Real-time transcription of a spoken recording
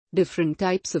Different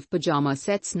types of pajama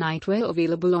sets nightwear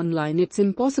available online. It's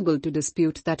impossible to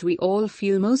dispute that we all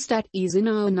feel most at ease in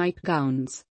our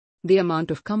nightgowns. The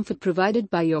amount of comfort provided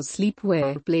by your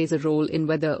sleepwear plays a role in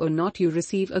whether or not you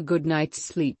receive a good night's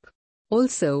sleep.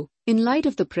 Also, in light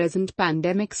of the present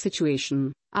pandemic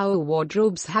situation, our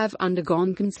wardrobes have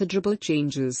undergone considerable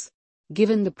changes.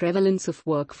 Given the prevalence of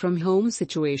work-from-home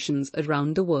situations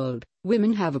around the world,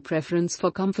 women have a preference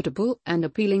for comfortable and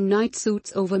appealing night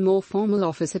suits over more formal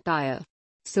office attire.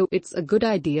 So it's a good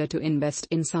idea to invest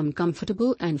in some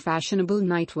comfortable and fashionable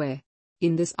nightwear.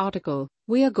 In this article,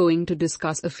 we are going to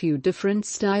discuss a few different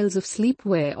styles of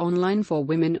sleepwear online for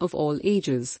women of all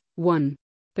ages. 1.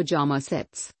 Pajama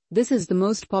sets. This is the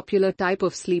most popular type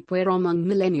of sleepwear among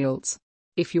millennials.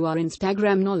 If you are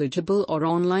Instagram knowledgeable or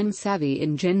online savvy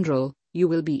in general, you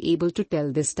will be able to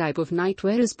tell this type of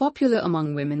nightwear is popular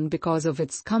among women because of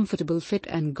its comfortable fit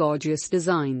and gorgeous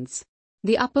designs.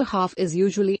 The upper half is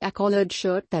usually a collared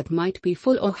shirt that might be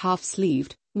full or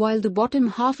half-sleeved, while the bottom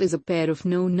half is a pair of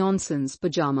no-nonsense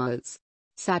pajamas.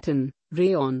 Satin,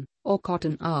 rayon, or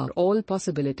cotton are all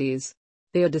possibilities.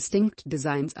 Their distinct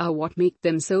designs are what make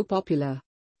them so popular.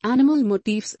 Animal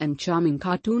motifs and charming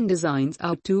cartoon designs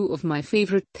are two of my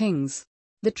favorite things.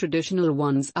 The traditional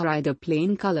ones are either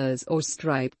plain colors or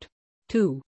striped.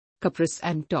 2. Caprice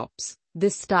and tops.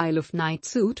 This style of night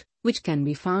suit, which can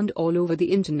be found all over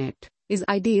the internet, is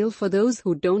ideal for those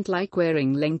who don't like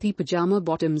wearing lengthy pajama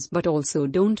bottoms but also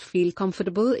don't feel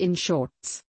comfortable in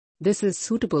shorts. This is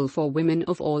suitable for women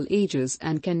of all ages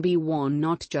and can be worn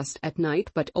not just at night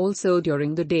but also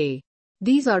during the day.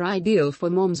 These are ideal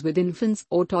for moms with infants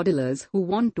or toddlers who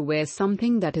want to wear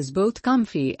something that is both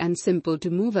comfy and simple to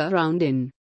move around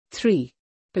in. 3.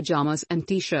 Pajamas and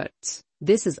t-shirts.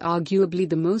 This is arguably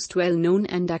the most well-known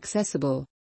and accessible.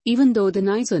 Even though the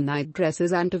nicer night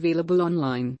dresses aren't available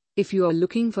online, if you are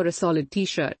looking for a solid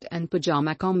t-shirt and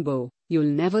pajama combo, you'll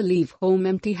never leave home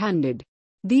empty-handed.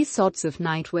 These sorts of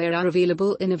nightwear are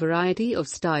available in a variety of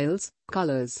styles,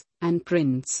 colors, and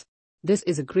prints. This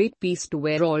is a great piece to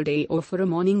wear all day or for a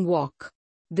morning walk.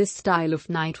 This style of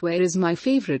nightwear is my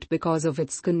favorite because of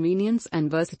its convenience and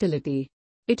versatility.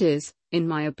 It is, in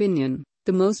my opinion,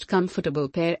 the most comfortable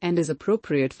pair and is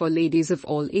appropriate for ladies of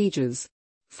all ages.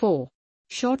 4.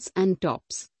 Shorts and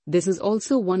tops. This is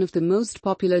also one of the most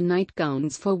popular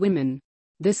nightgowns for women.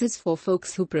 This is for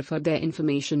folks who prefer their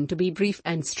information to be brief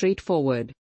and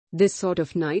straightforward. This sort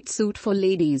of night suit for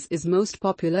ladies is most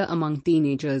popular among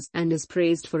teenagers and is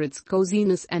praised for its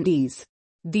coziness and ease.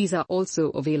 These are also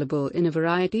available in a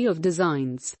variety of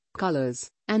designs, colors,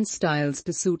 and styles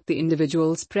to suit the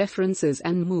individual's preferences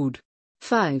and mood.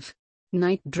 5.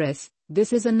 Night dress.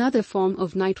 This is another form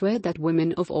of nightwear that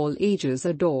women of all ages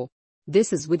adore.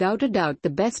 This is without a doubt the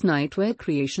best nightwear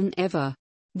creation ever.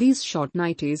 These short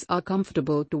nighties are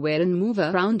comfortable to wear and move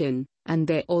around in, and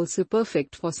they're also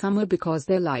perfect for summer because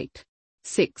they're light.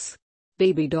 6.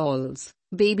 Baby dolls.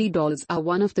 Baby dolls are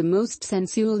one of the most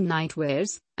sensual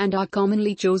nightwears, and are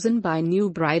commonly chosen by new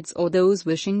brides or those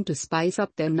wishing to spice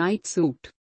up their night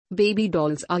suit. Baby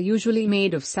dolls are usually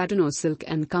made of satin or silk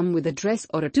and come with a dress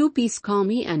or a two-piece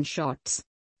kami and shorts.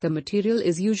 The material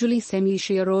is usually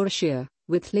semi-sheer or sheer,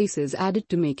 with laces added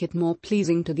to make it more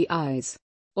pleasing to the eyes.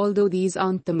 Although these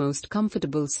aren't the most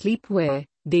comfortable sleepwear,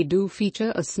 they do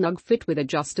feature a snug fit with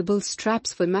adjustable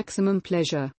straps for maximum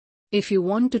pleasure. If you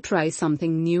want to try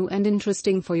something new and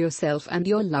interesting for yourself and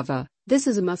your lover, this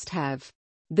is a must-have.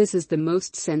 This is the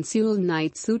most sensual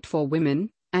night suit for women,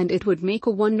 and it would make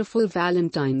a wonderful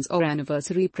Valentine's or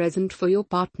anniversary present for your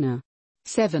partner.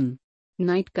 7.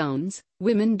 Nightgowns.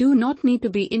 Women do not need to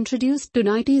be introduced to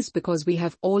nighties because we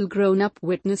have all grown up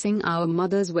witnessing our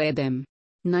mothers wear them.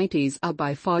 Nighties are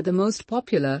by far the most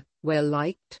popular,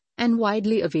 well-liked, and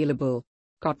widely available.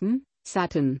 Cotton,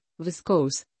 satin,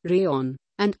 viscose, rayon,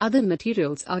 and other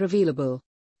materials are available.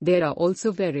 There are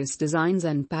also various designs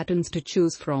and patterns to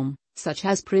choose from, such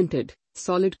as printed,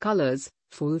 solid colors,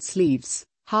 full sleeves,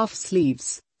 half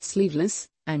sleeves, sleeveless,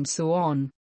 and so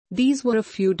on. These were a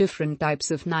few different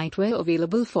types of nightwear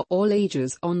available for all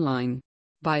ages online.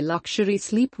 Buy luxury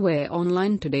sleepwear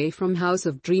online today from House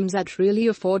of Dreams at really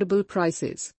affordable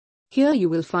prices. Here you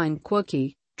will find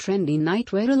quirky, trendy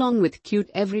nightwear along with cute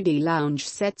everyday lounge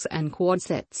sets and quad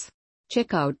sets.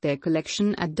 Check out their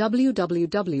collection at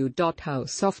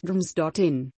www.houseofdreams.in.